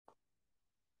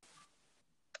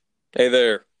Hey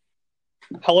there.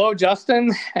 Hello,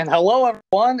 Justin, and hello,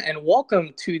 everyone, and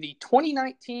welcome to the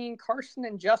 2019 Carson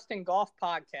and Justin Golf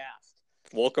Podcast.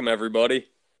 Welcome, everybody.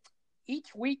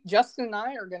 Each week, Justin and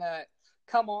I are going to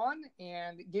come on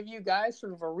and give you guys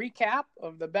sort of a recap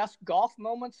of the best golf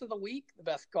moments of the week, the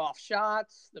best golf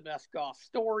shots, the best golf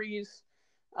stories,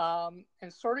 and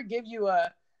sort of give you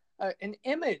an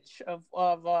image of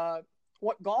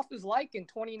what golf is like in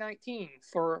 2019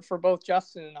 for both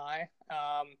Justin and I.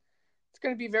 It's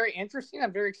going to be very interesting.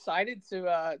 I'm very excited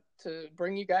to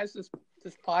bring you guys this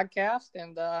podcast.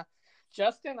 And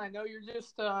Justin, I know you're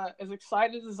just as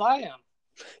excited as I am.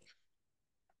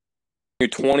 New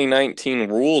 2019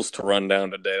 rules to run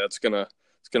down today. It's gonna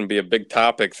be a big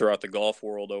topic throughout the golf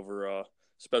world over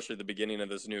especially the beginning of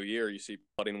this new year. You see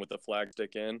putting with the flag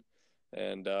stick in,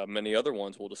 and many other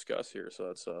ones we'll discuss here. So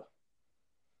that's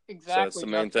Exactly, the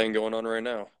main Justin. thing going on right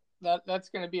now. That's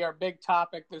going to be our big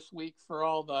topic this week for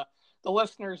all the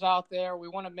listeners out there. We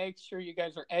want to make sure you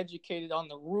guys are educated on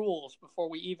the rules before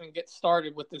we even get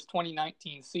started with this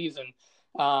 2019 season.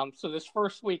 So this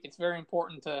first week, it's very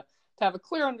important to have a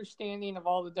clear understanding of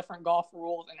all the different golf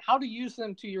rules and how to use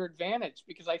them to your advantage.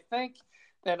 Because I think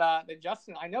that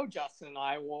Justin, I know Justin and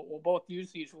I will both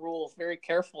use these rules very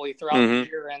carefully throughout the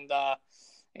year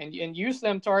and use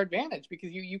them to our advantage, because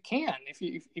you can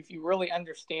if you really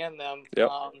understand them.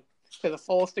 Yep. To the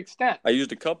fullest extent. I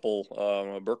used a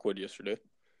couple Brookwood yesterday.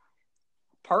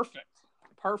 Perfect.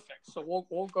 So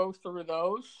we'll go through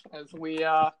those as we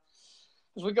go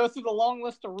through the long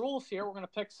list of rules here. We're going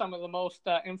to pick some of the most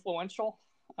influential,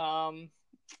 and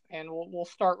we'll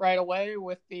start right away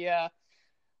with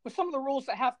some of the rules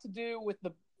that have to do with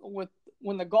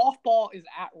when the golf ball is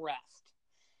at rest.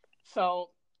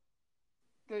 So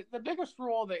the biggest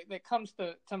rule that comes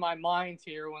to my mind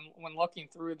here when looking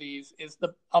through these is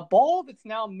a ball that's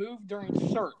now moved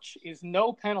during search is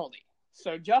no penalty.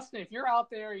 So Justin, if you're out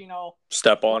there,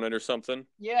 Step on it or something.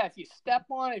 Yeah, if you step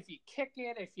on it, if you kick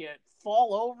it, if you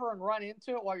fall over and run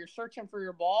into it while you're searching for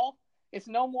your ball, it's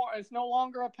no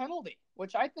longer a penalty.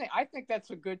 Which I think that's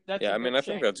a good. That's Yeah, a I mean, good I think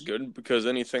change. that's good because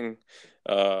anything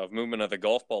movement of the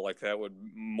golf ball like that would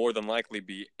more than likely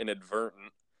be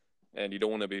inadvertent. And you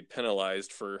don't want to be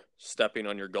penalized for stepping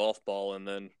on your golf ball and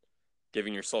then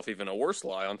giving yourself even a worse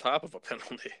lie on top of a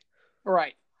penalty.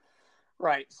 Right.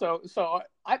 So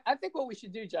I think what we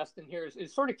should do, Justin, here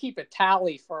is sort of keep a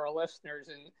tally for our listeners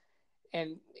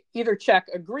and either check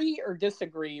agree or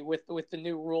disagree with the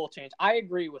new rule change. I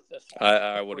agree with this one.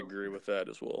 I would agree with that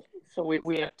as well. So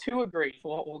we have two agrees.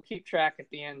 We'll keep track at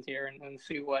the end here and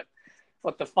see what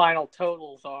the final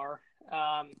totals are.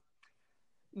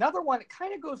 Another one that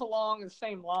kind of goes along the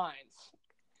same lines.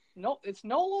 No, it's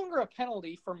no longer a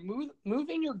penalty for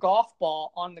moving your golf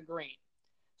ball on the green.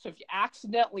 So if you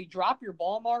accidentally drop your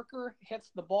ball marker,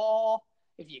 hits the ball,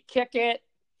 if you kick it,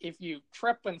 if you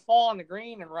trip and fall on the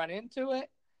green and run into it,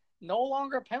 no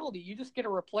longer a penalty. You just get to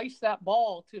replace that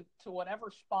ball to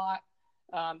whatever spot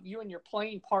you and your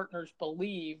playing partners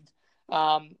believed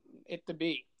it to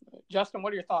be. Justin,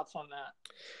 what are your thoughts on that?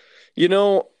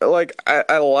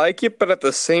 I like it, but at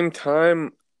the same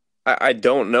time, I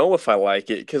don't know if I like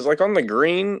it because like on the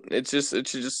green, it's just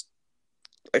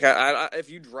like if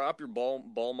you drop your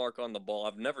ball mark on the ball,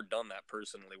 I've never done that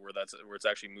personally where it's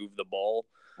actually moved the ball.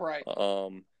 Right.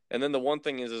 And then the one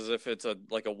thing is if it's a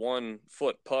 1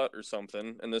 foot putt or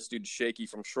something, and this dude's shaky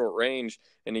from short range,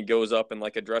 and he goes up and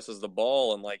like addresses the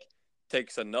ball and like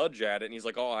takes a nudge at it, and he's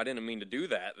like, "Oh, I didn't mean to do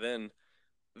that." Then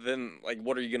like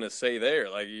what are you gonna say there?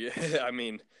 Like, I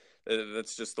mean,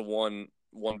 that's just the one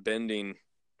bending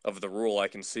of the rule I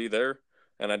can see there,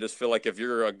 and I just feel like if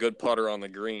you're a good putter on the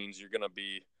greens, you're gonna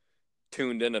be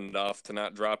tuned in enough to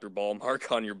not drop your ball mark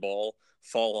on your ball,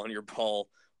 fall on your ball,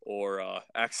 or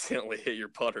accidentally hit your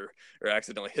putter or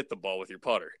accidentally hit the ball with your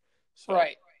putter. So,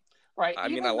 Right. I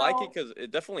mean, I Even like though it because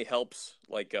it definitely helps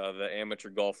like the amateur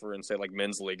golfer in say like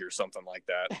men's league or something like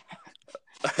that.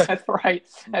 That's right.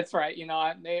 That's right.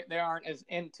 They aren't as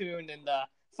in tune and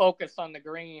focused on the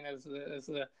green as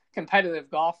the competitive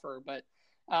golfer. But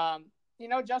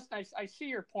Justin, I see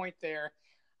your point there.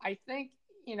 I think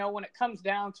when it comes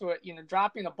down to it,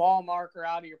 dropping a ball marker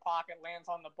out of your pocket, lands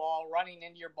on the ball, running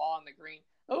into your ball on the green.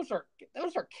 Those are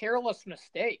careless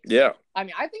mistakes. Yeah. I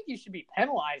mean, I think you should be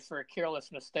penalized for a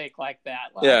careless mistake like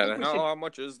that. Yeah. And how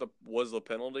much was the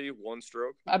penalty? 1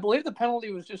 stroke? I believe the penalty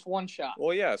was just 1 shot.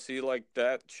 Well, yeah. See, like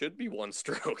that should be 1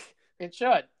 stroke. It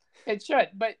should.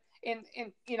 But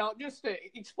just to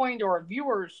explain to our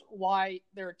viewers why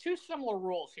there are two similar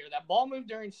rules here: that ball moved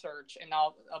during search, and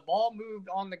now a ball moved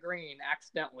on the green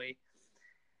accidentally.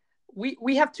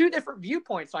 we have two different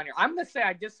viewpoints on here. I'm going to say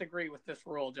I disagree with this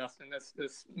rule, Justin.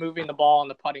 This moving the ball on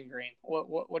the putting green.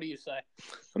 What do you say?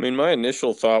 I mean, my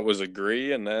initial thought was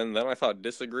agree, and then I thought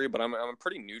disagree. But I'm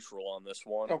pretty neutral on this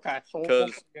one. Okay, so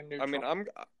because we'll I mean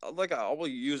I will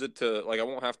use it to I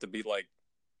won't have to be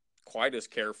quite as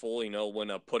careful,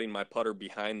 when putting my putter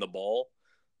behind the ball.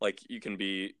 You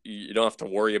don't have to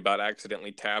worry about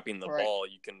accidentally tapping the ball.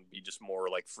 You can be just more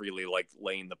freely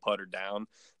laying the putter down.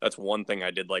 That's one thing I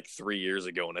did 3 years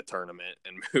ago in a tournament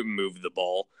and moved the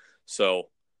ball. So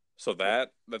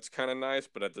that's kind of nice,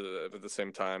 but at the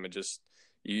same time, it just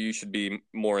you should be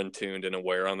more in tuned and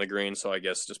aware on the green. So I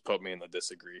guess just put me in the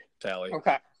disagree tally.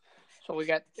 Okay. So we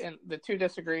got the two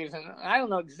disagrees, and I don't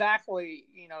know exactly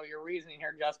your reasoning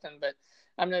here, Justin, but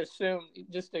I'm going to assume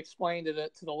just to explain to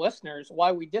the listeners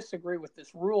why we disagree with this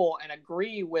rule and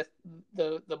agree with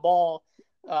the ball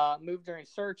moved during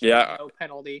search. Yeah. No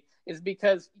penalty is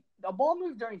because a ball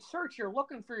moved during search. You're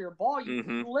looking for your ball.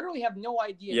 You literally have no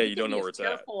idea. Yeah, you don't know where it's at. Be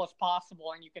as careful as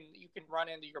possible, and you can run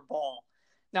into your ball.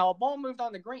 Now, a ball moved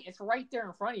on the green. It's right there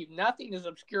in front of you. Nothing is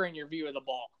obscuring your view of the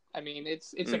ball. I mean,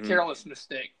 it's a careless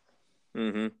mistake.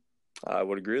 I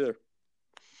would agree there.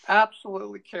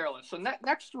 Absolutely careless. So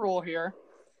next rule here,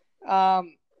 a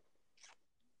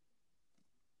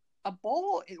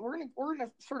ball. We're gonna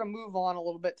sort of move on a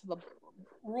little bit to the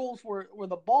rules where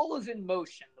the ball is in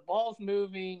motion. The ball's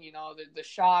moving. The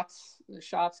shots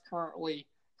currently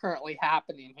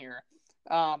happening here.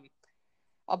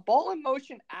 A ball in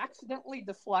motion accidentally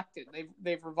deflected.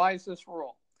 They've revised this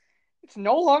rule. It's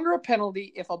no longer a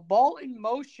penalty if a ball in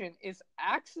motion is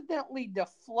accidentally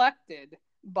deflected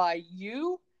by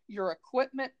you, your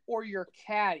equipment, or your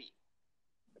caddy.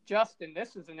 Justin,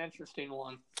 this is an interesting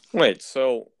one. Wait,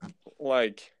 so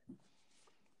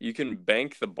you can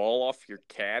bank the ball off your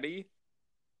caddy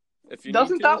if you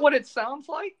Doesn't need to? That what it sounds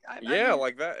like? I mean,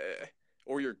 like that,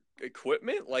 or your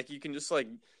equipment. You can just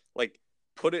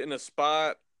put it in a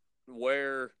spot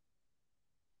where,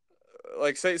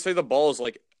 say the ball is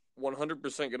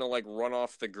 100% gonna run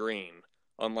off the green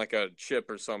on a chip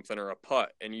or something or a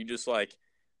putt, and you just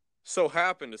so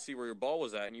happen to see where your ball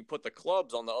was at, and you put the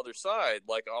clubs on the other side,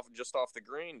 off the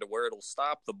green to where it'll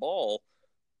stop the ball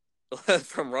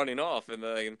from running off, and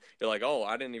then you're like, oh,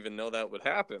 I didn't even know that would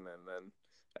happen, and then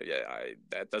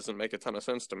that doesn't make a ton of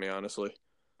sense to me, honestly.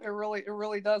 It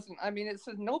really doesn't. I mean, it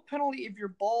says no penalty if your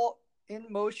ball in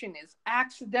motion is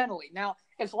accidentally. Now,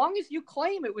 as long as you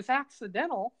claim it was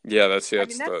accidental, that's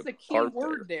the key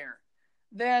word there.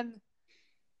 Then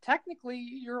technically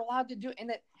you're allowed to do it, and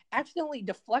it accidentally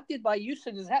deflected by you.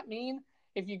 So does that mean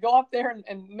if you go up there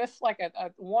and miss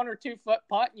a 1 or 2 foot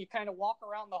putt, and you kind of walk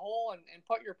around the hole and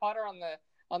put your putter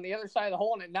on the other side of the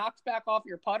hole, and it knocks back off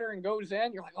your putter and goes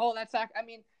in, you're like, oh, that's I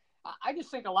mean, I just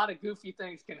think a lot of goofy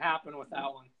things can happen with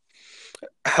that one.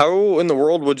 How in the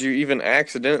world would you even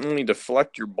accidentally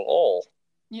deflect your ball?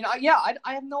 I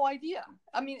have no idea.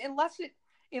 I mean, unless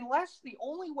the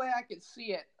only way I could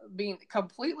see it being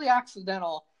completely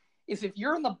accidental is if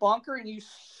you're in the bunker and you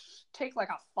take a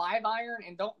 5-iron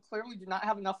and do not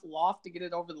have enough loft to get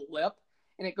it over the lip,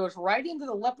 and it goes right into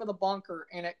the lip of the bunker,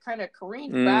 and it kind of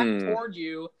careens back toward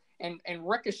you and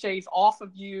ricochets off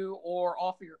of you or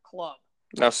off of your club.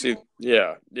 Now, see,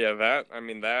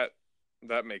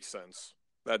 that makes sense.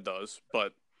 That does,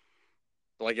 but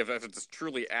if it's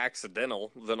truly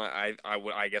accidental, then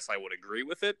I guess I would agree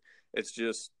with it. It's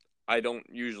just I don't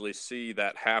usually see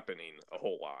that happening a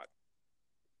whole lot.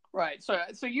 Right. So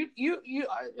you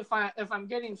if I'm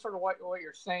getting sort of what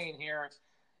you're saying here,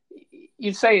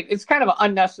 you'd say it's kind of an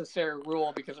unnecessary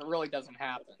rule because it really doesn't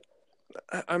happen.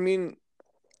 I mean,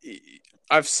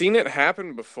 I've seen it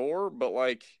happen before, but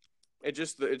it's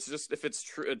just if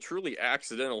it's a truly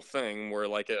accidental thing where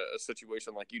a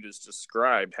situation like you just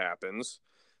described happens,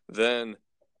 then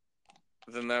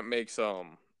that makes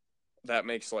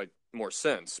more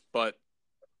sense. But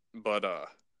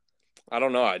I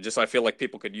don't know. I feel like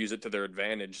people could use it to their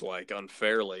advantage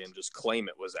unfairly and just claim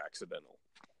it was accidental.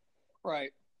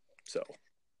 Right. So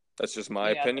that's just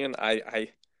my opinion. I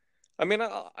mean,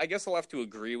 I guess I'll have to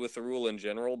agree with the rule in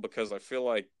general because I feel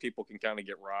like people can kind of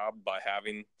get robbed by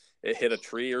having it hit a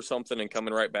tree or something and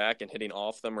coming right back and hitting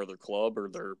off them or their club or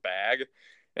their bag,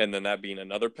 and then that being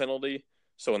another penalty.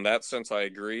 So in that sense, I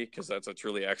agree because that's a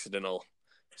truly accidental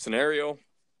scenario.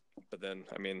 But then,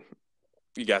 I mean,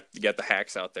 you got the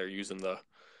hacks out there using the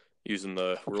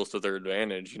rules to their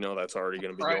advantage. That's already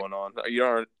going to be going on.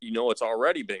 It's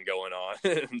already been going on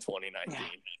in 2019.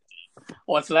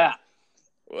 What's that?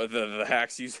 Well, the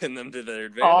hacks using them to their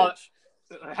advantage.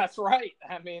 That's right.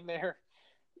 I mean, the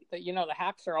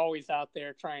hacks are always out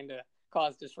there trying to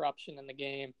cause disruption in the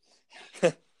game.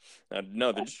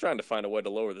 No, they're just trying to find a way to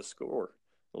lower the score.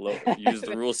 Use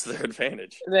the rules to their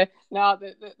advantage. Now,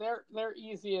 their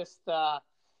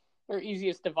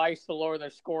easiest device to lower their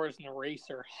score is an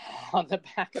eraser on the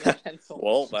back of the pencil.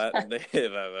 Well,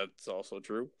 that's also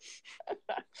true.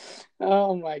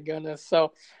 Oh my goodness!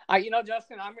 So,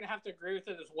 Justin, I'm going to have to agree with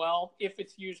it as well. If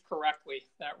it's used correctly,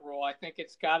 that rule, I think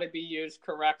it's got to be used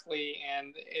correctly,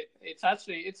 and it's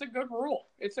a good rule.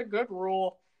 It's a good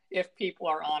rule if people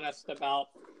are honest about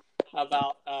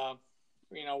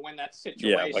when that situation.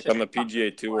 Yeah, like on the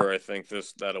PGA Tour, I think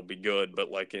that'll be good, but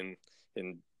like in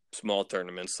small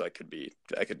tournaments, that could be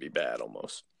bad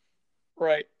almost.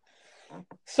 Right.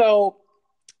 So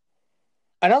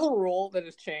another rule that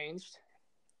has changed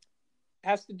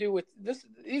has to do with this.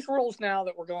 These rules now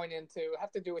that we're going into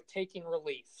have to do with taking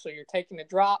relief. So you're taking a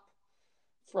drop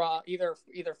from either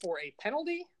for a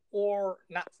penalty or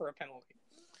not for a penalty.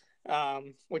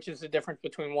 Which is the difference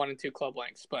between 1 and 2 club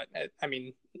lengths. But I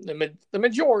mean, the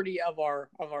majority of our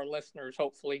listeners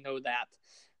hopefully know that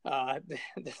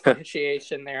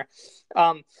differentiation there.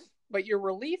 But your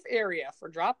relief area for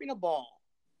dropping a ball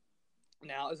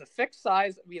now is a fixed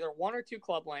size of either 1 or 2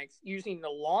 club lengths using the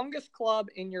longest club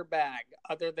in your bag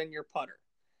other than your putter.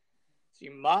 So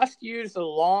you must use the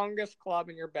longest club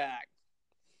in your bag.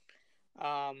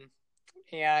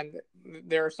 And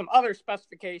there are some other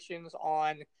specifications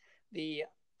on the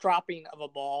dropping of a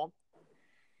ball,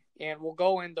 and we'll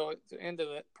go into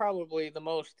probably the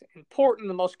most important,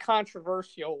 the most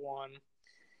controversial one,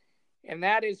 and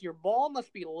that is your ball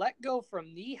must be let go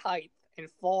from knee height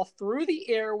and fall through the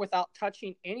air without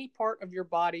touching any part of your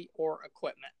body or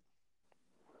equipment.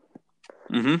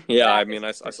 Mm-hmm. Yeah, I mean,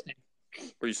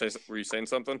 were you saying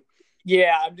something?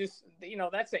 Yeah, I'm just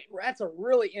that's a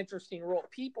really interesting rule.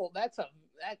 That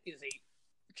is a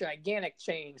gigantic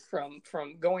change from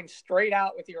going straight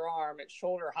out with your arm at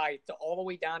shoulder height to all the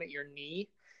way down at your knee.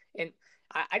 And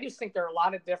I just think there are a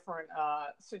lot of different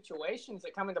situations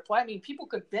that come into play. I mean, people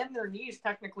could bend their knees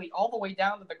technically all the way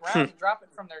down to the ground and drop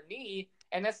it from their knee,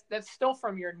 and that's still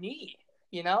from your knee.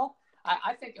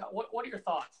 I think. What are your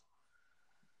thoughts?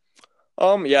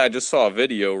 Yeah, I just saw a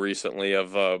video recently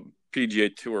of a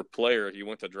PGA Tour player. He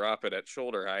went to drop it at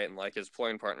shoulder height, and like his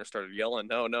playing partner started yelling,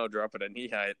 "No, drop it at knee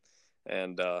height."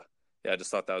 And I just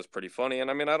thought that was pretty funny.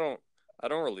 And I mean, I don't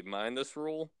really mind this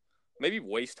rule. Maybe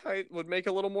waist height would make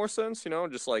a little more sense,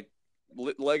 just like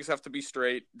legs have to be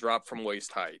straight, drop from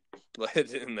waist height,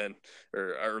 and then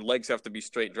or legs have to be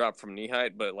straight, drop from knee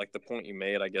height. But like the point you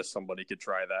made, I guess somebody could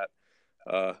try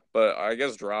that. But I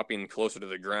guess dropping closer to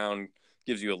the ground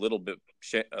gives you a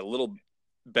little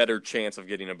better chance of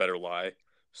getting a better lie.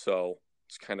 So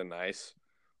it's kind of nice,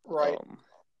 right?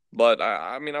 But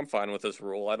I mean, I'm fine with this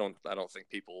rule. I don't think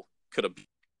people could have.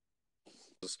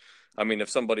 I mean, if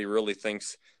somebody really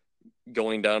thinks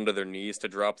going down to their knees to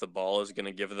drop the ball is going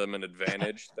to give them an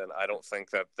advantage, then I don't think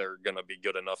that they're going to be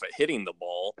good enough at hitting the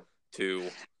ball to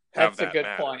have that. That's a good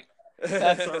matter. point.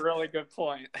 That's a really good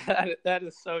point. That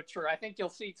is so true. I think you'll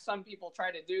see some people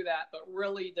try to do that, but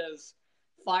really does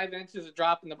 5 inches of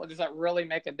dropping the ball, does that really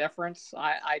make a difference?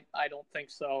 I don't think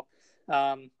so.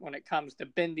 When it comes to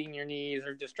bending your knees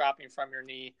or just dropping from your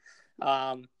knee.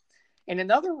 And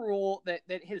another rule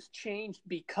that has changed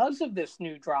because of this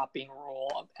new dropping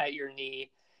rule at your knee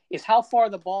is how far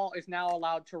the ball is now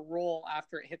allowed to roll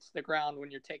after it hits the ground when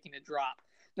you're taking a drop.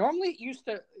 Normally,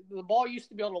 the ball used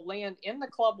to be able to land in the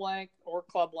club length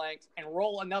and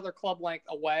roll another club length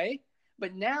away.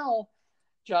 But now,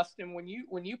 Justin, when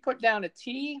you put down a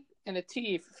tee and a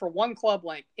tee for 1 club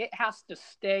length, it has to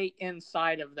stay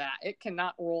inside of that. It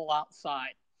cannot roll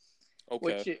outside.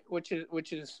 Okay.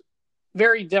 Which is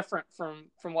very different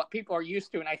from what people are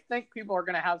used to. And I think people are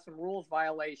going to have some rules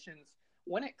violations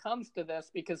when it comes to this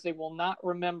because they will not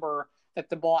remember that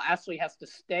the ball actually has to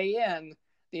stay in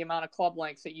the amount of club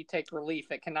lengths that you take relief.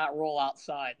 It cannot roll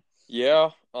outside.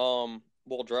 Yeah.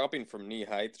 Well, dropping from knee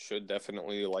height should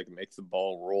definitely make the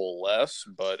ball roll less.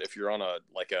 But if you're on a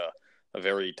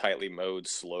very tightly mowed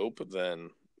slope, then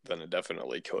it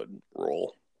definitely could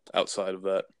roll outside of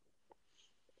that.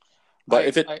 But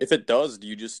if it does, do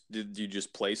you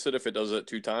just place it if it does it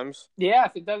 2 times? Yeah,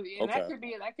 if it does, and okay.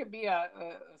 that could be a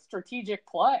strategic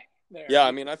play there. Yeah,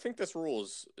 I mean, I think this rule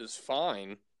is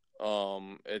fine.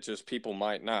 It's just people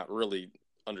might not really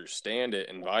understand it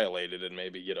and violate it and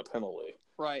maybe get a penalty.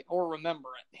 Right, or remember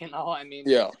it. I mean,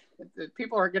 yeah,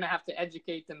 people are going to have to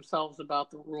educate themselves about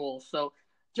the rules. So,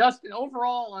 Justin,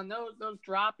 overall on those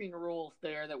dropping rules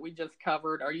there that we just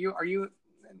covered, are you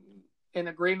in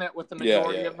agreement with the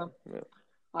majority of them? Yeah.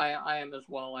 I am as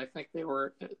well. I think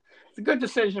it's a good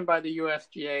decision by the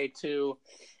USGA to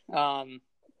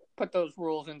put those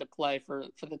rules into play for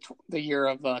the year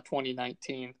of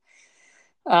 2019.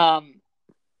 Now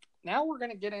we're going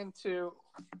to get into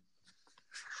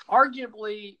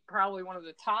arguably probably one of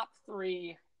the top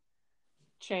 3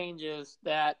 changes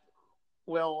that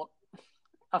will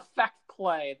affect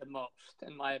play the most,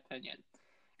 in my opinion.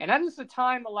 And that is the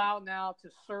time allowed now to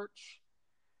search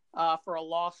for a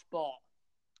lost ball.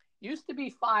 Used to be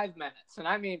 5 minutes. And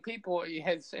I mean, people,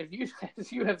 as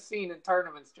you have seen in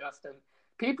tournaments, Justin,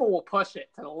 people will push it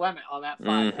to the limit on that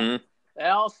 5 minutes.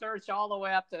 They'll search all the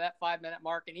way up to that 5-minute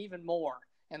mark and even more.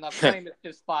 And they'll claim it's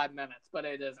just 5 minutes, but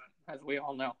it isn't, as we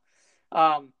all know.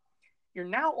 You're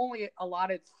now only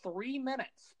allotted 3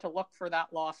 minutes to look for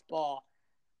that lost ball.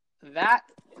 That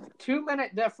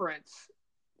 2-minute difference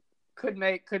could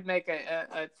make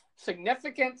a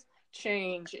significant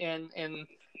change in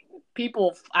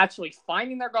people actually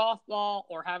finding their golf ball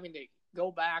or having to go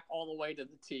back all the way to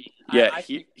the tee. Yeah,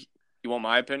 you want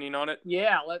my opinion on it?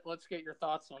 Yeah, let's get your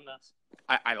thoughts on this.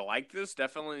 I like this,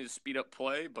 definitely to speed up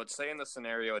play, but say in the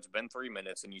scenario it's been 3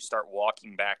 minutes and you start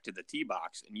walking back to the tee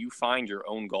box and you find your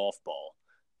own golf ball.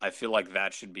 I feel like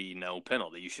that should be no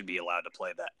penalty. You should be allowed to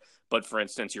play that. But for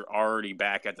instance, you're already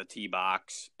back at the tee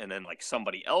box and then like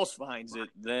somebody else finds it,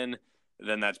 then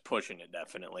that's pushing it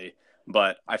definitely.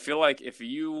 But I feel like if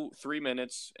you 3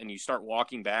 minutes and you start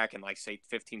walking back and like say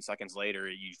 15 seconds later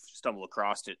you stumble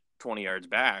across it 20 yards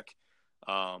back,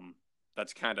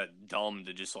 that's kind of dumb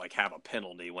to just like have a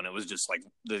penalty when it was just like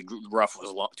the rough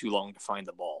was too long to find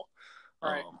the ball.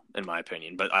 Right. In my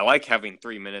opinion. But I like having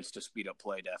 3 minutes to speed up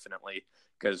play, definitely,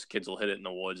 because kids will hit it in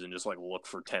the woods and just like look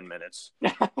for 10 minutes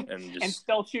and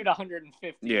still shoot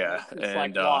 150. Yeah,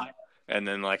 and why? And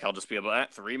then like I'll just be able to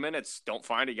 3 minutes, don't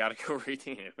find it, gotta go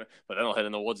reteam it. But then I'll hit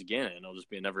in the woods again, and it'll just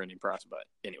be a never-ending process. But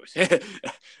anyways,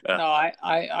 no,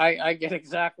 I get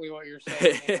exactly what you're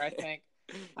saying here. I think.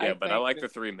 Yeah, but I like the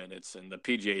 3 minutes, and the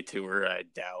PGA Tour, I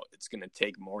doubt it's going to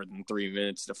take more than 3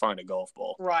 minutes to find a golf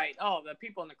ball. Right. Oh, the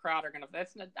people in the crowd are going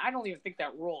to. I don't even think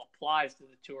that rule applies to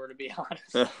the tour, to be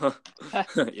honest.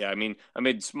 Yeah, I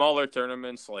mean, smaller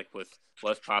tournaments like with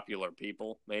less popular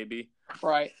people, maybe.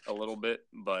 Right. A little bit,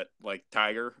 but like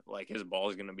Tiger, like his ball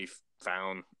is going to be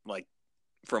found like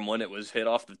from when it was hit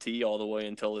off the tee all the way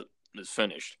until it is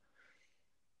finished.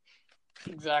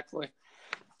 Exactly.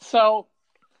 So.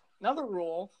 Another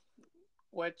rule,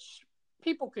 which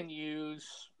people can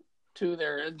use to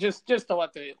their just to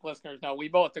let the listeners know, we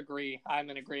both agree.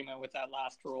 I'm in agreement with that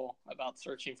last rule about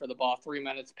searching for the ball. 3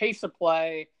 minutes. Pace of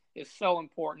play is so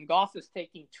important. Golf is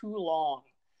taking too long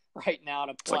right now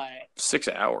to play. Like 6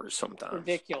 hours sometimes.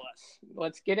 Ridiculous.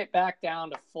 Let's get it back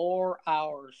down to 4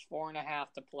 hours,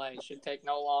 4.5 to play. Should take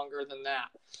no longer than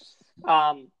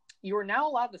that. You are now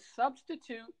allowed to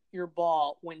substitute your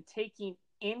ball when taking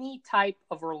any type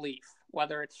of relief,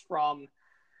 whether it's from,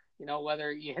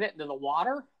 whether you hit it into the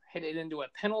water, hit it into a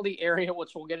penalty area,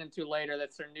 which we'll get into later.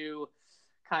 That's their new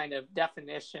kind of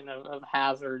definition of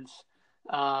hazards,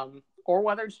 or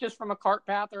whether it's just from a cart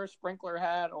path or a sprinkler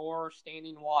head or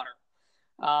standing water.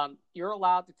 You're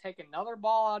allowed to take another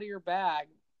ball out of your bag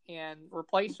and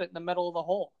replace it in the middle of the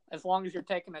hole, as long as you're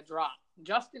taking a drop.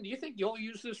 Justin, do you think you'll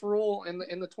use this rule in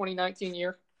the 2019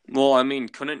 year? Well, I mean,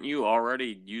 couldn't you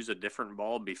already use a different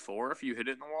ball before if you hit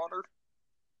it in the water?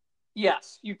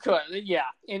 Yes, you could. Yeah.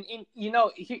 And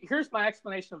here's my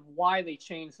explanation of why they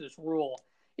changed this rule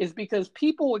is because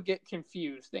people would get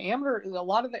confused. A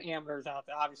lot of the amateurs out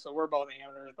there, obviously we're both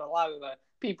amateurs, but a lot of the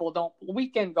people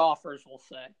weekend golfers will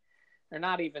say, they're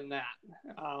not even that.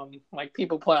 Like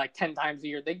people play like 10 times a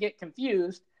year. They get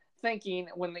confused thinking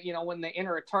when they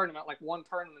enter a tournament, like one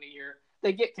tournament a year,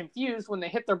 they get confused when they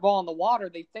hit their ball in the water.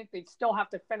 They think they'd still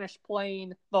have to finish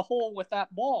playing the hole with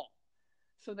that ball.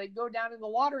 So they go down in the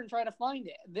water and try to find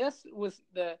it. This was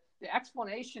the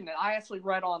explanation that I actually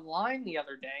read online the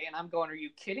other day, and I'm going, are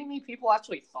you kidding me? People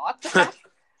actually thought that?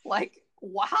 Like,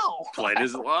 wow. Play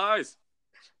doesn't lies.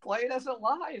 Play doesn't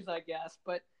lies, I guess.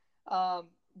 But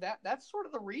that's sort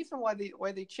of the reason why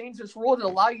they changed this rule to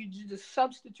allow you to just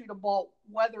substitute a ball,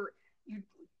 whether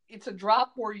it's a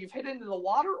drop where you've hit into the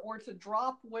water or it's a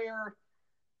drop where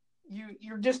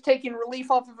you're just taking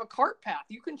relief off of a cart path.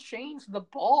 You can change the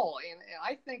ball, and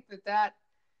I think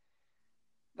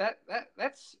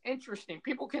that's interesting.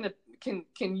 People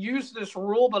can use this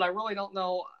rule, but I really don't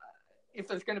know if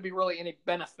there's going to be really any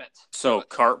benefit. So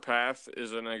cart path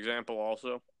is an example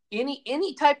also?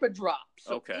 Any type of drop.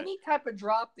 So okay. Any type of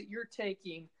drop that you're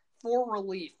taking for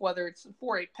relief, whether it's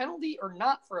for a penalty or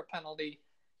not for a penalty,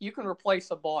 you can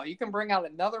replace a ball. You can bring out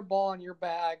another ball in your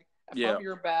bag, from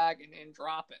your bag, and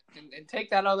drop it. And take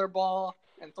that other ball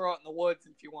and throw it in the woods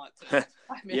if you want to.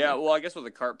 Yeah, well, I guess with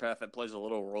a cart path, that plays a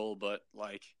little role, but,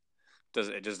 like,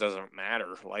 just doesn't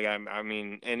matter. Like I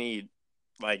mean, any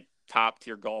like top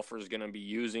tier golfer is going to be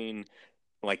using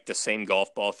like the same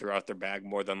golf ball throughout their bag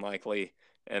more than likely.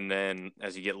 And then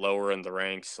as you get lower in the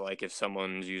ranks, like if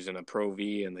someone's using a Pro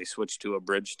V and they switch to a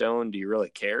Bridgestone, do you really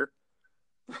care?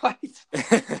 Right.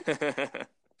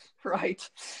 Right.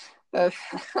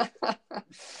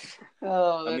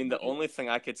 Oh, I mean, the only thing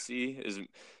I could see is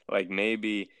like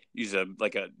maybe use a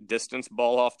distance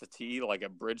ball off the tee, like a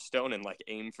Bridgestone, and like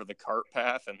aim for the cart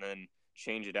path, and then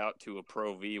change it out to a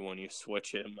Pro V when you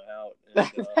switch him out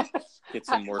and get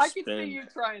some more spin. I can see you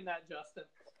trying that, Justin.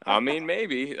 I mean,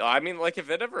 maybe. I mean, like if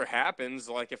it ever happens,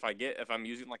 like if I'm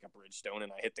using like a Bridgestone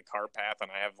and I hit the cart path and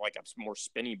I have like a more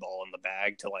spinny ball in the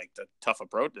bag to like the tough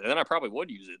approach, then I probably would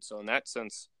use it. So in that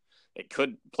sense, it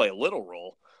could play a little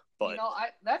role. But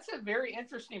that's a very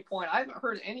interesting point. I haven't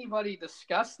heard anybody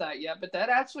discuss that yet, but that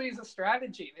actually is a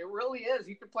strategy. It really is.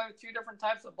 You could play with two different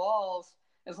types of balls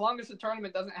as long as the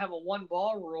tournament doesn't have a one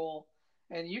ball rule,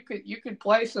 and you could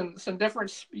play some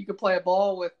different. You could play a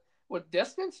ball with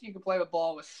distance. You could play a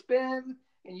ball with spin,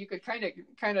 and you could kind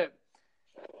of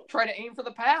try to aim for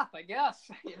the path. I guess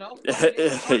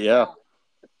Yeah.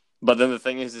 But then the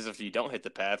thing is if you don't hit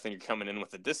the path and you're coming in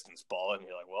with a distance ball, and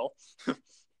you're like, well.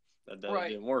 That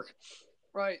didn't work.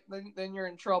 Right. Then you're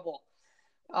in trouble.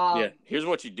 Yeah. Here's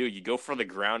what you do. You go for the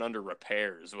ground under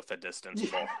repairs with a distance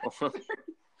ball.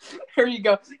 Here you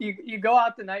go. You go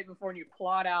out the night before and you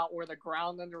plot out where the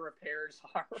ground under repairs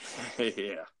are.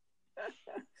 Yeah.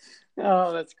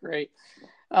 Oh, that's great.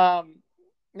 Another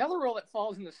rule that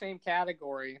falls in the same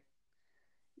category.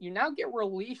 You now get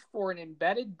relief for an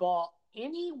embedded ball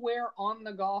anywhere on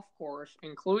the golf course,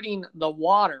 including the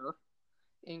water,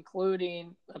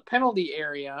 including a penalty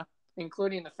area,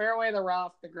 including the fairway, the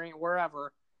rough, the green,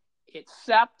 wherever,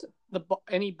 except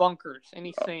any bunkers,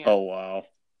 any sand. Oh,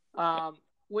 wow.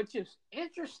 Which is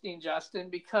interesting,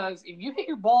 Justin, because if you hit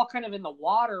your ball kind of in the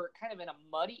water, kind of in a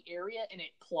muddy area, and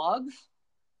it plugs,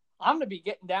 I'm going to be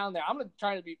getting down there. I'm going to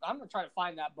try to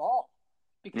find that ball.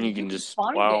 Because you can just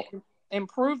find it and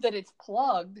prove that it's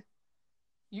plugged.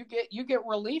 You get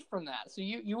relief from that. So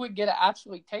you would get to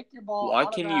actually take your ball. Why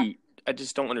can you? I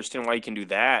just don't understand why you can do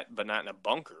that, but not in a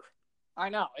bunker. I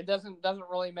know it doesn't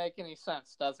really make any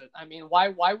sense, does it? I mean, why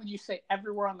would you say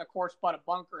everywhere on the course but a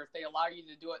bunker if they allow you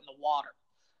to do it in the water?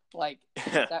 Like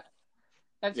that.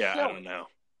 That's yeah, silly. I don't know.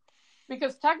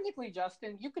 Because technically,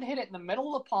 Justin, you could hit it in the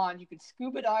middle of the pond. You could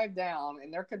scuba dive down,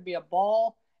 and there could be your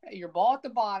ball at the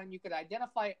bottom. You could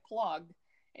identify it plugged,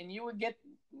 and you would get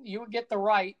the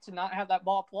right to not have that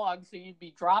ball plugged. So you'd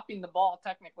be dropping the ball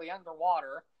technically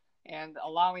underwater and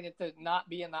allowing it to not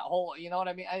be in that hole. You know what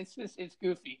I mean? It's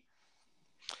goofy.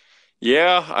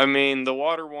 Yeah, I mean, the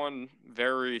water one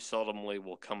very seldomly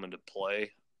will come into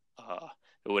play.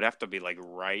 It would have to be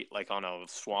right on a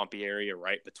swampy area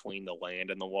right between the land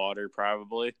and the water,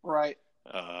 probably. Right.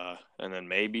 And then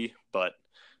maybe, but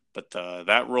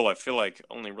that rule I feel like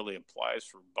only really applies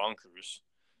for bunkers,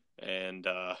 and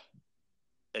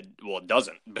it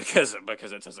doesn't because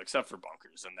it says except for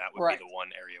bunkers, and that would be the one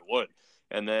area it would.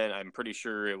 And then I'm pretty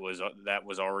sure that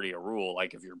was already a rule.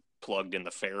 Like if you're plugged in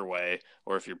the fairway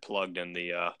or if you're plugged in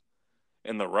the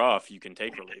rough, you can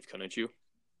take relief, couldn't you?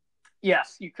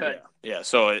 Yes, you could. Yeah.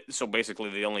 So basically,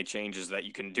 the only change is that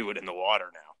you can do it in the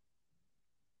water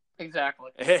now.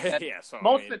 Exactly. Yeah. So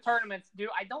most of the tournaments do.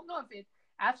 I don't know if it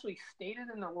actually stated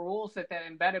in the rules that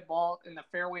embedded ball in the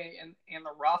fairway and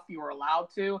the rough you were allowed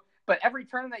to, but every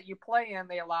tournament you play in,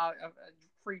 they allow a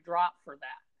free drop for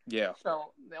that. Yeah.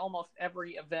 So almost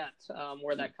every event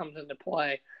where that comes into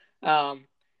play.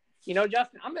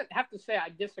 Justin, I'm gonna have to say I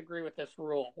disagree with this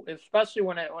rule, especially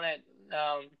when it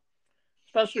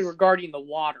especially regarding the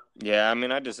water. Yeah, I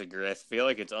mean, I disagree. I feel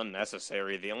like it's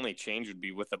unnecessary. The only change would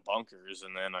be with the bunkers,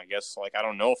 and then I guess I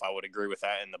don't know if I would agree with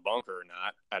that in the bunker or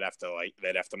not.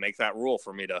 They'd have to make that rule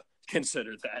for me to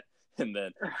consider that, and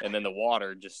then the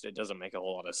water it doesn't make a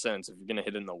whole lot of sense. If you're gonna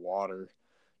hit it in the water,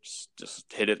 just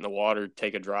hit it in the water,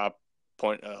 take a drop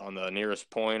point on the nearest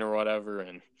point or whatever,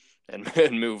 and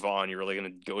move on. You're really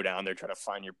going to go down there, try to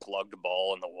find your plugged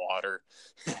ball in the water,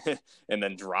 and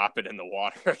then drop it in the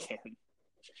water again.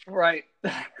 Right.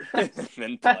 And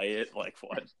then play it like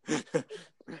what?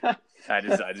 I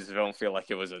just don't feel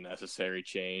like it was a necessary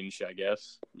change, I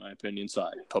guess, in my opinion. So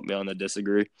put me on the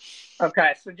disagree.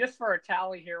 Okay, so just for a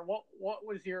tally here, what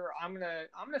was your? I'm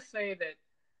gonna say that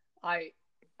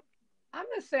I'm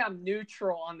going to say I'm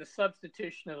neutral on the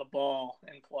substitution of the ball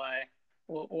in play.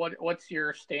 What's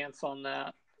your stance on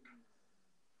that?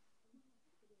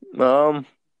 I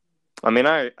mean,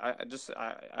 I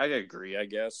agree, I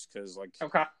guess, because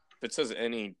okay. If it says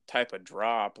any type of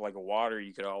drop, like a water,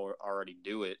 you could already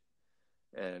do it.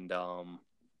 And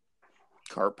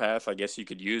cart path, I guess you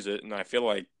could use it. And I feel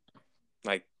like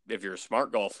if you're a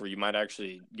smart golfer, you might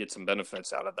actually get some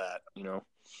benefits out of that, you know?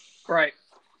 Right.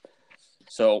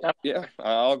 So, yeah,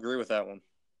 I'll agree with that one.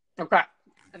 Okay.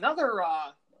 Another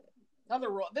rule.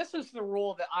 This is the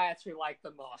rule that I actually like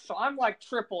the most. So I'm like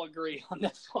triple agree on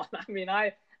this one. I mean,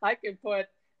 I could put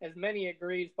as many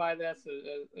agrees by this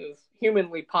as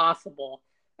humanly possible.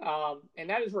 And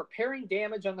that is repairing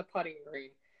damage on the putting green.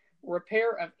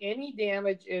 Repair of any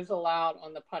damage is allowed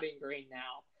on the putting green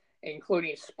now,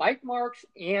 including spike marks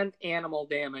and animal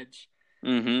damage.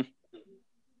 Mm-hmm.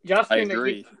 Justin, I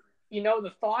agree. You know, the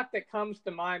thought that comes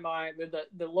to my mind,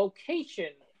 the location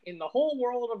in the whole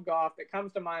world of golf that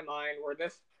comes to my mind where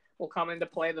this will come into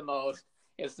play the most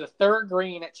is the third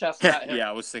green at Chestnut Hill. Yeah,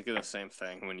 I was thinking the same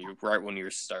thing when you were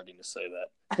starting to say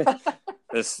that.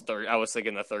 I was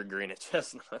thinking the third green at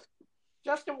Chestnut.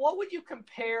 Justin, what would you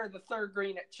compare the third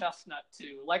green at Chestnut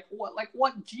to? Like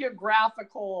what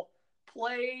geographical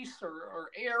place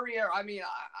or area? I mean,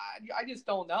 I just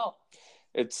don't know.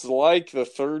 It's like the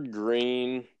third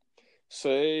green.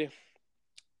 Say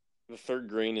the third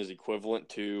green is equivalent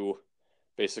to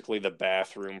basically the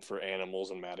bathroom for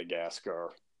animals in Madagascar.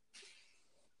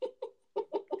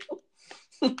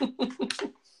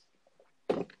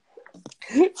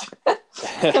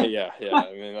 Yeah.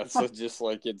 I mean, that's just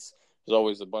like there's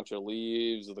always a bunch of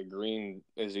leaves. The green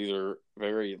is either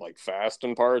very like fast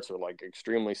in parts or like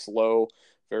extremely slow,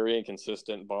 very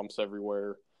inconsistent, bumps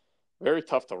everywhere. Very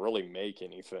tough to really make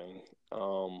anything.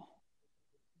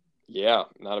 Yeah,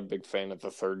 not a big fan of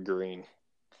the third green.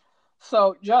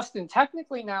 So, Justin,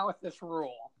 technically now with this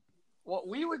rule, what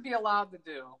we would be allowed to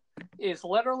do is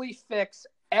literally fix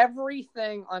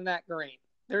everything on that green.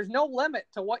 There's no limit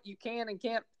to what you can and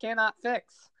cannot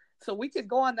fix. So we could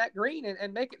go on that green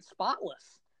and make it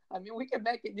spotless. I mean, we could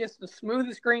make it just the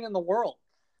smoothest green in the world.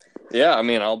 Yeah, I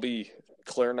mean, I'll be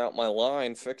clearing out my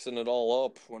line, fixing it all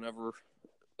up whenever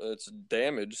it's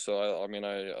damaged. So, I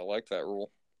like that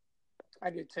rule. I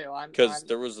do too. Because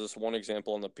there was this one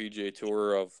example on the PGA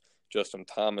Tour of Justin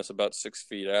Thomas about 6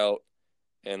 feet out,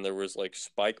 and there was like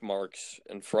spike marks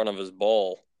in front of his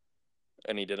ball,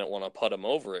 and he didn't want to putt him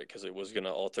over it because it was going to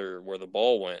alter where the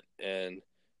ball went, and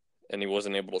he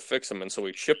wasn't able to fix them, and so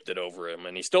he chipped it over him,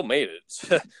 and he still made it.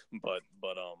 but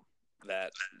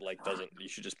that like doesn't. You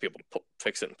should just be able to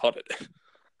fix it and putt it.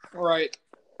 Right.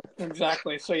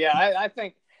 Exactly. So yeah, I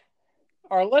think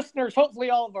our listeners, hopefully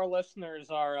all of our listeners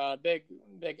are big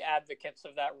advocates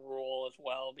of that rule as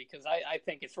well, because I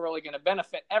think it's really going to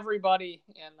benefit everybody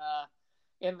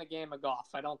in the game of golf.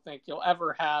 I don't think you'll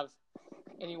ever have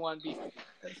anyone be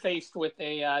faced with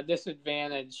a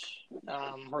disadvantage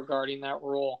regarding that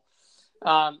rule.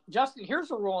 Justin,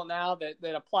 here's a rule now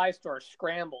that applies to our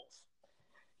scrambles.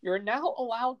 You're now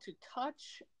allowed to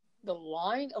touch the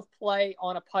line of play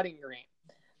on a putting green.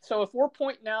 So if we're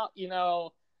pointing out,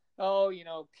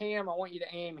 Cam, I want you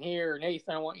to aim here.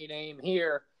 Nathan, I want you to aim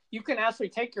here. You can actually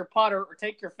take your putter or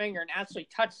take your finger and actually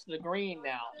touch the green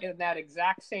now in that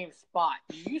exact same spot.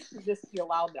 You used to just be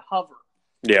allowed to hover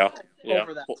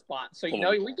over that spot. So,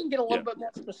 we can get a little bit more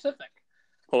specific.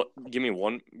 Well, give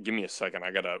me a second.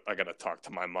 I gotta talk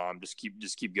to my mom. Just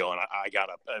keep going. I got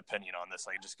an opinion on this.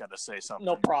 I just gotta say something.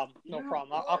 No problem.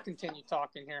 I'll continue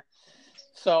talking here.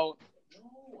 So,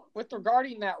 with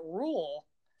regarding that rule,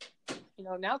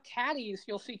 now caddies,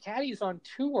 you'll see caddies on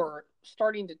tour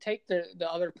starting to take the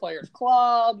other players'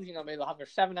 clubs. Maybe they'll have their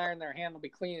 7-iron in their hand. They'll be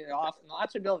cleaning it off, and they'll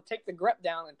actually be able to take the grip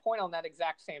down and point on that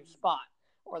exact same spot.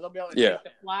 Or they'll be able to take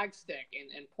the flag stick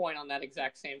and point on that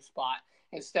exact same spot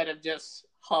instead of just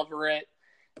hover it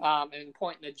and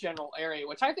point in the general area,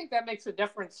 which I think that makes a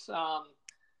difference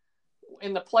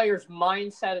in the player's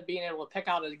mindset of being able to pick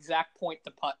out an exact point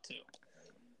to putt to.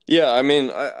 Yeah, I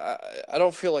mean, I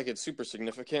don't feel like it's super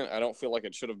significant. I don't feel like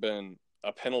it should have been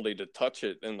a penalty to touch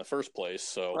it in the first place.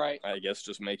 So I guess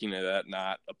just making it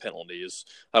not a penalty is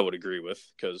I would agree with,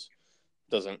 because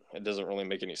it doesn't really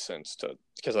make any sense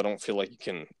because I don't feel like you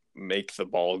can make the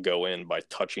ball go in by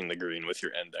touching the green with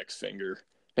your index finger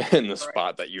in the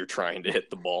spot that you're trying to hit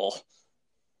the ball.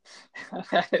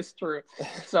 That is true.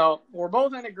 So we're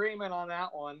both in agreement on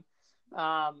that one.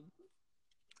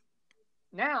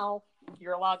 Now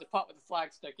you're allowed to putt with the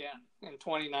flag stick in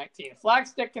 2019. Flag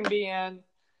stick can be in.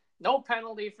 No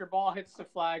penalty if your ball hits the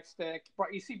flag stick.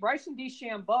 But you see Bryson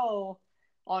DeChambeau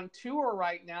on tour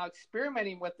right now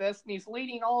experimenting with this, and he's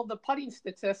leading all of the putting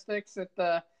statistics at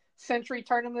the Century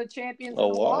Tournament of Champions in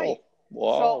Hawaii.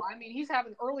 Wow. So, I mean, he's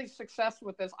having early success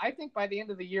with this. I think by the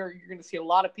end of the year, you're going to see a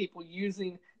lot of people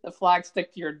using the flag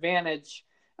stick to your advantage.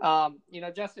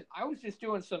 Justin, I was just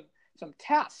doing some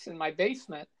tests in my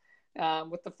basement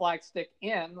with the flag stick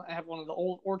in. I have one of the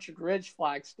old Orchard Ridge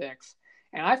flag sticks,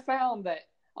 and I found that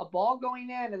a ball going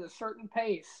in at a certain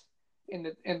pace in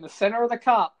the center of the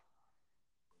cup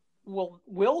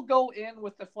will go in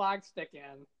with the flag stick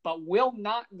in, but will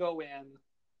not go in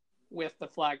with the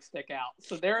flag stick out.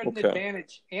 So they're an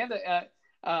advantage. And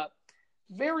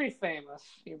very famous,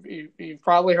 you've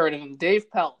probably heard of him, Dave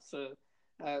Peltz,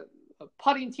 a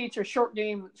putting teacher, short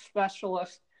game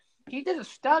specialist. He did a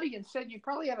study and said you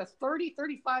probably have a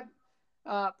 35%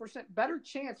 better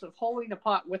chance of holding a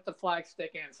putt with the flag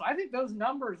stick in. So I think those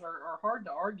numbers are hard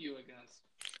to argue against.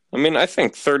 I mean, I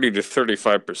think 30 to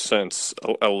 35%'s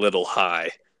a little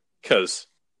high because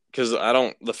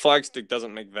the flag stick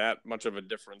doesn't make that much of a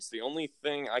difference. The only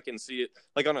thing I can see it,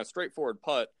 like on a straightforward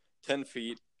putt, 10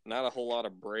 feet, not a whole lot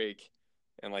of break,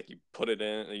 and like you put it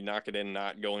in, you knock it in,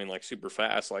 not going like super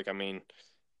fast. Like, I mean,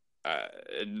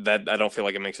 that I don't feel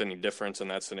like it makes any difference in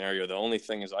that scenario. The only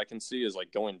thing is I can see is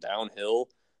like going downhill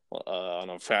on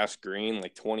a fast green,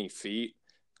 like 20 feet.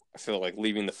 I feel like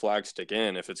leaving the flag stick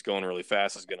in, if it's going really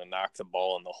fast, is going to knock the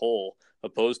ball in the hole.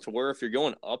 Opposed to where if you're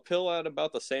going uphill at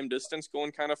about the same distance,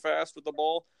 going kind of fast with the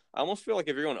ball, I almost feel like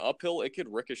if you're going uphill, it could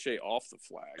ricochet off the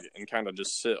flag and kind of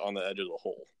just sit on the edge of the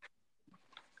hole.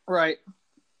 Right.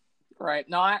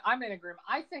 No, I'm in agreement.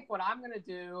 I think what I'm going to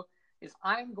do is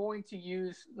I'm going to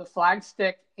use the flag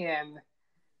stick on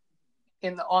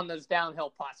those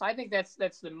downhill putts. I think that's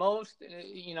the most.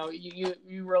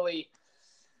 You really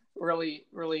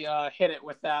hit it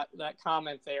with that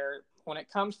comment there. When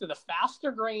it comes to the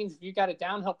faster greens, if you got a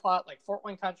downhill putt like Fort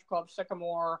Wayne Country Club,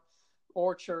 Sycamore,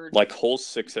 Orchard, like hole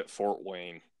 6 at Fort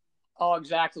Wayne. Oh,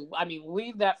 exactly. I mean,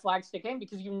 leave that flag stick in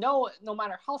because no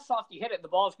matter how soft you hit it, the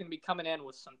ball is going to be coming in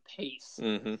with some pace.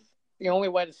 Mm-hmm. The only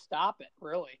way to stop it,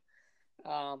 really.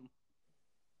 So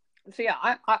yeah,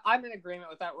 I'm in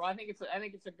agreement with that rule. I think it's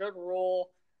a good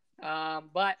rule.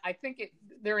 But I think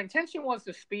their intention was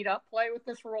to speed up play with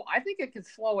this rule. I think it could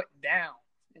slow it down,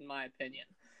 in my opinion,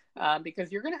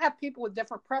 because you're going to have people with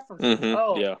different preferences.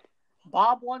 Mm-hmm. Yeah.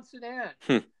 Bob wants it in.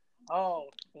 Oh,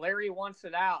 Larry wants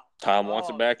it out. Tom wants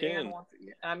it back Dan in.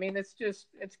 I mean, it's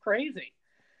crazy.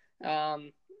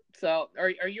 So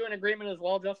are you in agreement as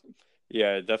well, Justin?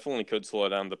 Yeah, it definitely could slow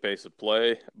down the pace of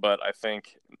play, but I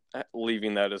think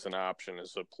leaving that as an option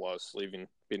is a plus,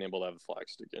 being able to have the flag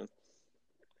stick in.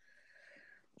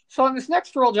 So in this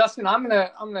next rule, Justin, I'm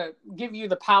gonna give you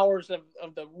the powers of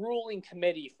the ruling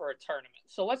committee for a tournament.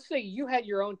 So let's say you had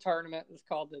your own tournament. It's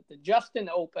called the Justin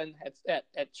Open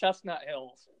at Chestnut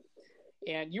Hills,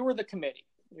 and you were the committee.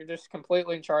 You're just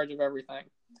completely in charge of everything.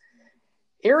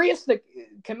 The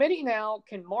committee now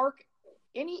can mark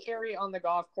any area on the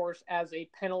golf course as a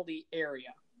penalty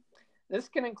area. This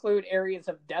can include areas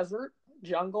of desert,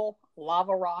 jungle,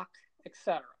 lava rock,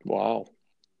 etc. Wow.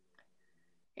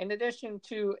 In addition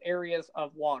to areas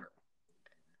of water.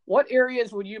 What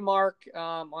areas would you mark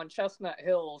on Chestnut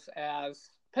Hills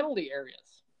as penalty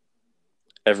areas?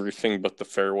 Everything but the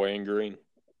fairway and green.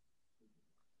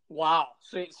 Wow.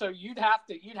 So you'd have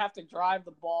to drive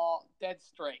the ball dead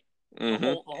straight. Mm-hmm.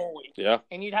 The whole week. Yeah.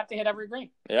 And you'd have to hit every green.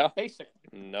 Yeah. Basically.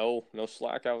 No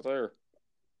slack out there.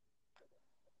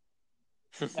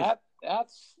 That'd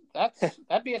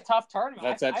be a tough tournament.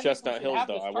 That's at Chestnut Hills,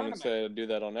 though. I wouldn't say I'd do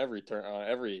that on every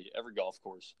golf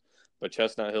course, but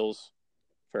Chestnut Hills,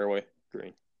 fairway,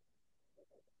 green.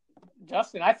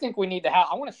 Justin, I think we need to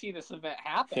I want to see this event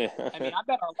happen. Yeah. I mean, I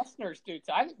bet our listeners do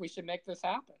too. I think we should make this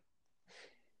happen.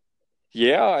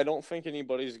 Yeah, I don't think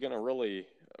anybody's going to really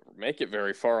make it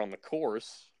very far on the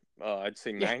course. I'd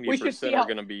say 90% are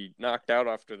going to be knocked out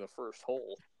after the first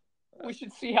hole. We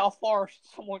should see how far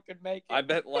someone could make it. I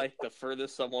bet like the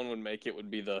furthest someone would make it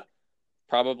would be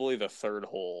probably the third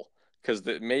hole, because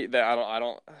I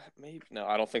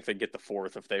don't think they'd get the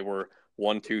fourth if they were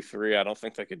 1, 2, 3. I don't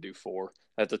think they could do 4.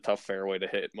 That's a tough fairway to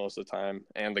hit most of the time,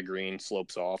 and the green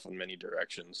slopes off in many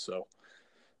directions. So,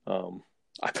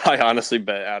 I honestly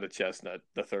bet out of Chestnut,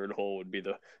 the third hole would be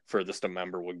the furthest a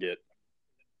member would get.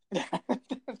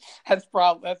 That's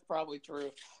probably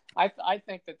true. I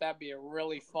think that'd be a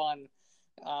really fun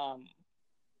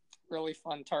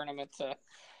tournament to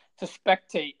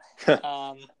spectate.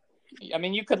 I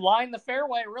mean, you could line the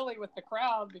fairway really with the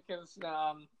crowd because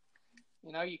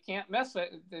you can't miss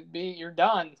it. You're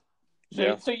done.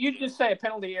 So you just say a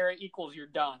penalty area equals you're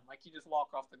done. Like you just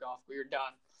walk off the golf, but you're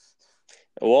done.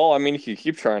 Well, I mean, you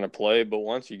keep trying to play, but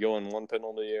once you go in one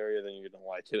penalty area, then you're gonna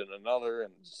hit in another,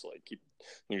 and just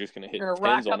you're just gonna hit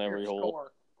pins on every hole.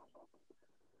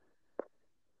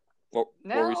 What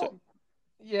were you saying?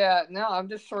 Yeah, now I'm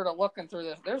just sort of looking through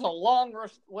this. There's a long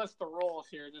list of rules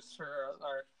here just for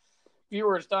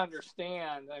viewers to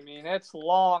understand. I mean, it's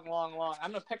long.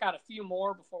 I'm going to pick out a few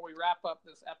more before we wrap up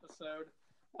this episode.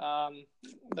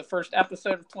 The first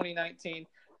episode of 2019.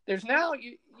 There's now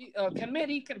a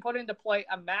committee can put into play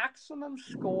a maximum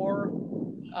score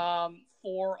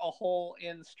for a hole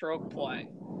in stroke play.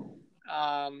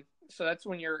 So that's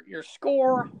when your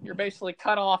score, you're basically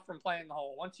cut off from playing the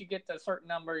hole. Once you get to a certain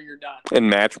number, you're done. In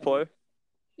match play?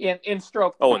 In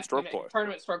stroke play. In stroke play.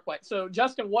 Tournament stroke play. So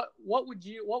Justin, what would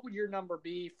your number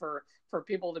be for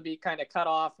people to be kind of cut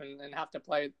off and have to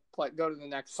play go to the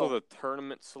next hole? So the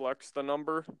tournament selects the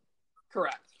number?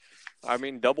 Correct. I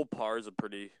mean, double par is a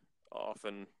pretty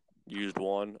often used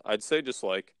one. I'd say just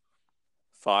like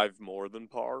 5 more than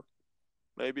par,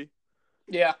 maybe.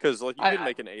 Yeah. Because like you could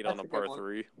make an 8 on a par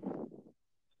 3.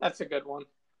 That's a good one.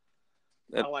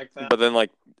 I like that. But then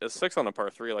like a 6 on a par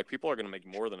 3, like people are going to make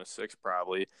more than a 6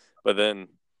 probably. But 8,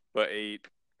 I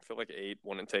feel like 8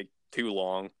 wouldn't take too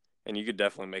long. And you could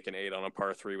definitely make an 8 on a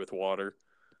par 3 with water.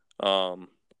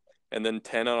 And then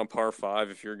 10 on a par 5,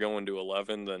 if you're going to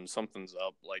 11, then something's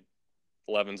up. Like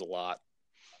 11's a lot.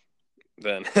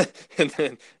 Then and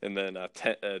then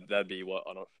 10, that'd be what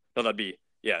on a no that'd be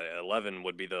 11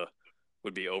 would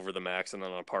be over the max, and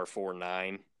then on a par 4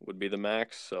 9 would be the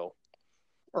max. So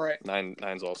right,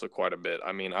 nine's also quite a bit.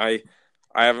 I mean, I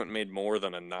haven't made more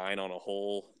than a 9 on a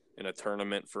hole in a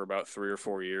tournament for about 3 or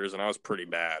 4 years, and I was pretty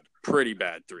bad 3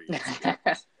 years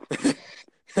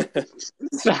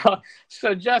ago.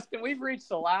 So Justin, we've reached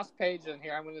the last page in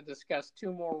here. I'm going to discuss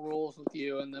 2 more rules with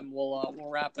you, and then we'll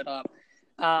wrap it up.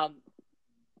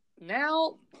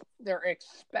 Now, there are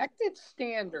expected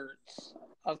standards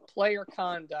of player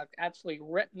conduct actually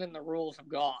written in the rules of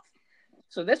golf.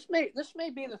 So this may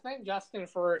be the thing, Justin,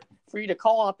 for you to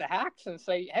call out the hacks and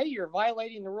say, hey, you're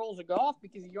violating the rules of golf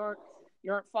because you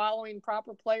aren't following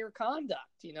proper player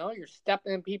conduct. You know, you're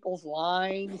stepping in people's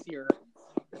lines, you're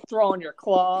throwing your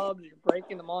clubs, you're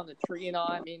breaking them on the tree. You know,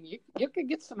 I mean, you could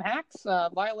get some hacks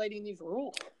violating these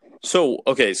rules. So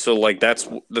like that's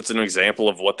an example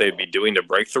of what they'd be doing to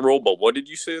break the rule. But what did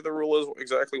you say the rule is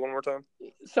exactly one more time?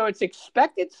 So it's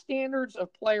expected standards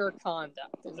of player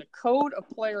conduct. There's a code of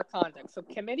player conduct. So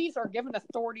committees are given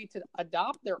authority to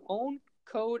adopt their own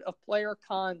code of player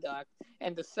conduct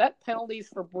and to set penalties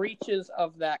for breaches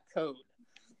of that code.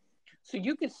 So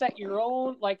you could set your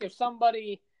own, like if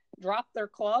somebody dropped their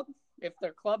club, if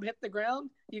their club hit the ground,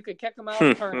 you could kick them out of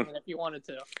the tournament if you wanted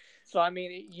to. So, I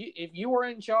mean, if you were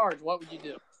in charge, what would you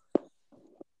do?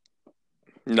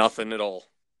 Nothing at all.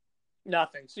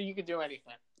 Nothing. So you could do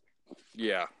anything.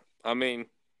 Yeah. I mean,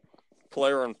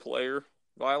 player-on-player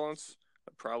violence,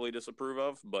 I'd probably disapprove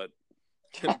of, but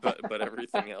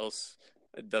everything else,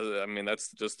 it doesn't. I mean,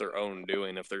 that's just their own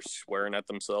doing. If they're swearing at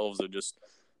themselves, they're just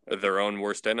their own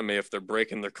worst enemy. If they're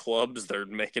breaking their clubs, they're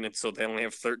making it so they only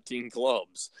have 13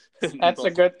 clubs. That's a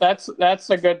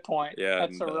good point. Yeah,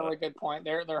 that's a really good point.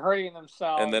 They're hurting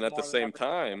themselves. And then at the same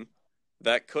time,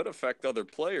 that could affect other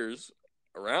players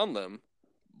around them,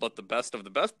 but the best of the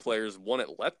best players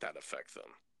wouldn't let that affect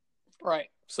them. Right.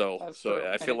 So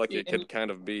I feel like it could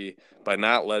kind of be by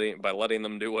letting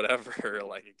them do whatever,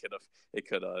 like it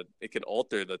could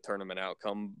alter the tournament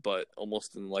outcome, but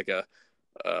almost in like a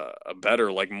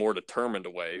better, like more determined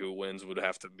way. Who wins would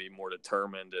have to be more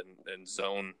determined and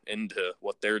zone into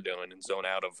what they're doing and zone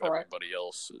out of everybody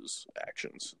else's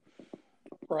actions.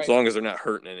 Right. As long as they're not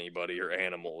hurting anybody or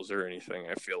animals or anything,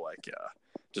 I feel like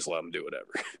just let them do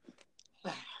whatever.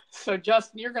 So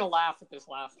Justin, you're gonna laugh at this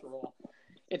last rule.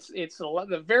 It's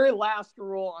the very last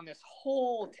rule on this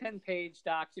whole 10-page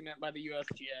document by the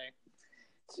USGA.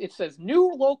 It says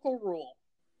new local rule.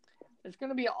 There's going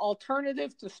to be an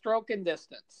alternative to stroke and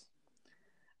distance.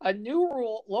 A new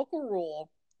local rule,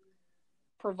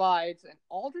 provides an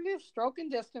alternative stroke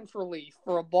and distance relief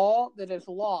for a ball that is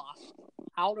lost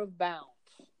out of bounds.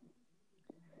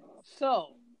 So,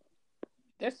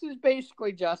 this is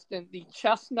basically, Justin, the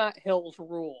Chestnut Hills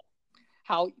rule.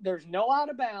 How there's no out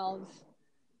of bounds.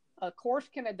 A course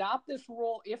can adopt this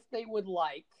rule if they would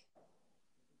like.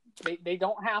 They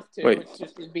don't have to. Wait.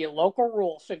 It'd be a local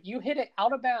rule. So if you hit it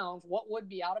out of bounds, what would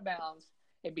be out of bounds?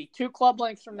 It'd be 2 club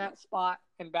lengths from that spot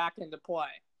and back into play.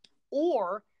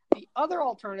 Or the other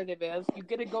alternative is you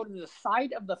get to go to the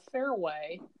side of the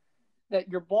fairway that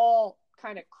your ball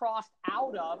kind of crossed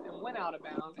out of and went out of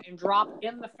bounds and drop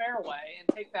in the fairway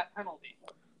and take that penalty.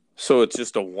 So it's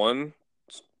just a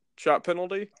 1-shot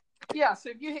penalty? Yeah, so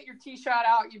if you hit your tee shot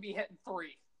out, you'd be hitting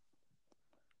 3.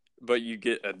 But you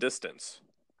get a distance.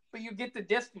 But you get the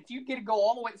distance. You get to go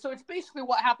all the way. So it's basically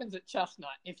what happens at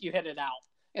Chestnut if you hit it out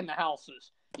in the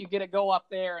houses. You get to go up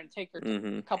there and take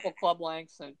your couple club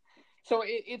lengths. And so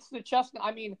it's the Chestnut.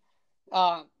 I mean,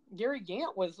 Gary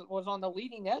Gant was on the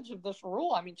leading edge of this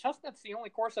rule. I mean, Chestnut's the only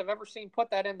course I've ever seen put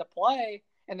that into play,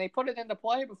 and they put it into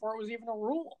play before it was even a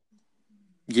rule.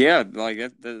 Yeah, like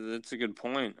that's a good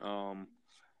point.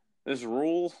 This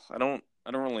rule, I don't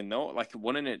really know. Like,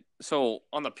 wouldn't it? So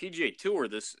on the PGA Tour,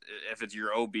 if it's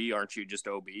your OB, aren't you just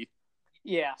OB?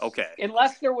 Yes. Okay.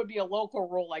 Unless there would be a local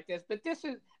rule like this, but this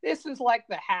is like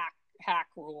the hack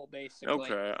rule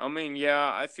basically. Okay. I mean,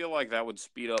 yeah, I feel like that would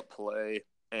speed up play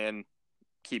and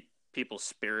keep people's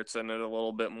spirits in it a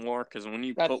little bit more, because when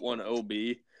you put one OB,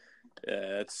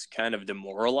 it's kind of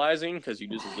demoralizing because you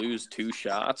just lose 2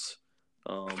 shots.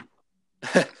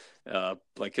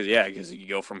 Because you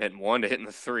go from hitting 1 to hitting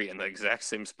the 3 in the exact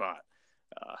same spot.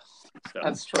 So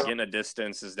that's true. Getting a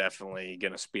distance is definitely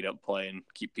going to speed up play and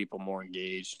keep people more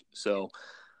engaged. So,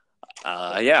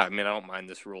 I mean, I don't mind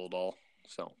this rule at all.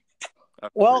 So,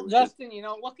 well, Justin,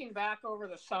 looking back over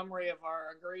the summary of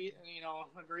our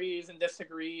agrees and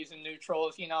disagrees and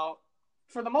neutrals,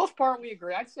 for the most part, we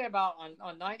agree. I'd say about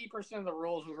on 90% of the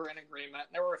rules we were in agreement.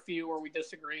 There were a few where we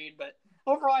disagreed, but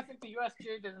overall, I think the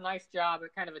USGA did a nice job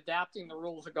at kind of adapting the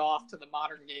rules of golf to the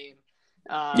modern game.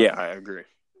 Yeah, I agree.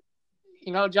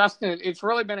 Justin, it's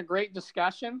really been a great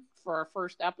discussion for our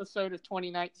first episode of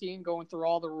 2019, going through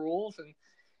all the rules and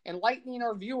enlightening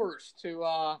our viewers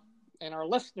and our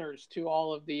listeners to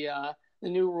all of the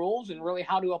new rules and really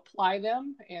how to apply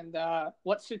them and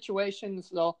what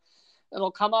situations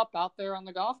it'll come up out there on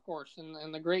the golf course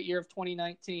in the great year of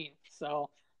 2019. So,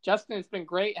 Justin, it's been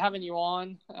great having you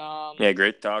on.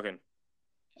 Great talking.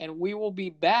 And we will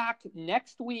be back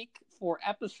next week for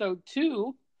episode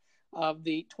 2 of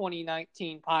the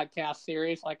 2019 podcast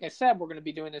series. Like I said, we're going to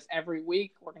be doing this every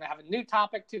week. We're going to have a new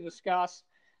topic to discuss.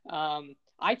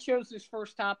 I chose this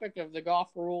first topic of the golf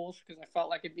rules because I felt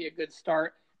like it'd be a good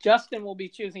start. Justin will be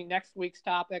choosing next week's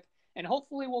topic, and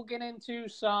hopefully we'll get into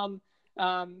some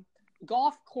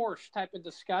golf course type of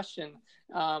discussion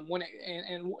and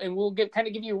we'll give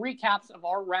you recaps of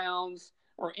our rounds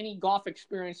or any golf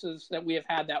experiences that we have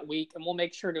had that week, and we'll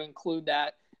make sure to include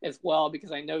that as well,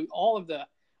 because I know all the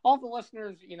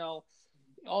listeners,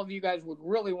 all of you guys would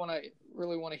really want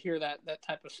to hear that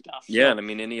type of stuff. Yeah, and I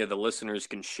mean, any of the listeners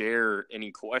can share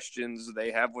any questions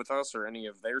they have with us or any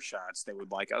of their shots they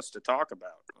would like us to talk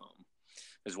about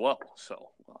as well. So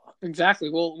exactly,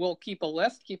 we'll keep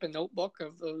a notebook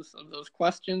of those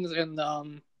questions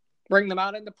and bring them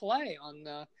out into play on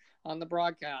the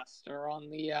broadcast or on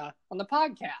the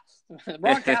podcast. The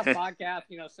broadcast podcast,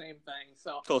 same thing.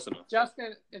 So close enough.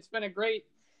 Justin, it's been a great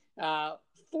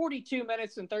 42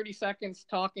 minutes and 30 seconds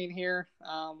talking here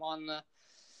on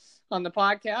the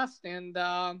podcast,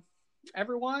 and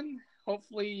everyone,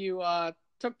 hopefully you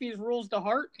took these rules to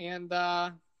heart, and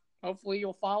hopefully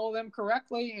you'll follow them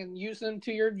correctly and use them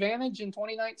to your advantage in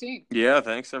 2019. Yeah,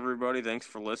 thanks everybody. Thanks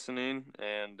for listening,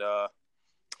 and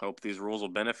hope these rules will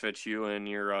benefit you in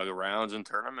your rounds and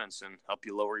tournaments and help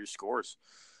you lower your scores.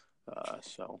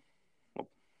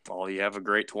 All you have a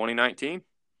great 2019.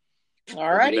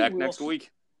 All righty. We'll be back next week.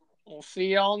 We'll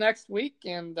see you all next week.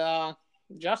 And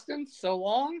Justin, so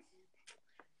long.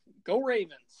 Go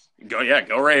Ravens. Go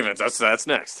Ravens. That's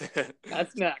next.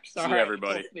 That's next. See you,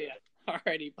 everybody. All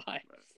righty. Bye.